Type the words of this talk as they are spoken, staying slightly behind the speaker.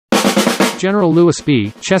General Louis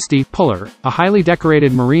B. Chesty Puller, a highly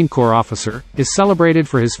decorated Marine Corps officer, is celebrated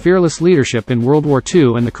for his fearless leadership in World War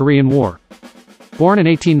II and the Korean War. Born in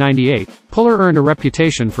 1898, Puller earned a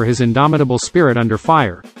reputation for his indomitable spirit under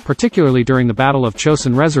fire, particularly during the Battle of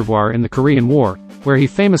Chosin Reservoir in the Korean War, where he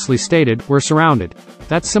famously stated, "We're surrounded."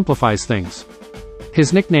 That simplifies things.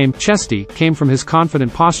 His nickname, Chesty, came from his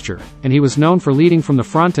confident posture, and he was known for leading from the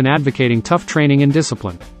front and advocating tough training and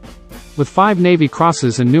discipline. With 5 Navy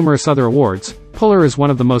Crosses and numerous other awards, Puller is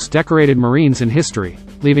one of the most decorated Marines in history,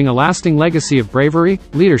 leaving a lasting legacy of bravery,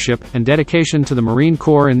 leadership, and dedication to the Marine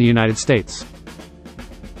Corps in the United States.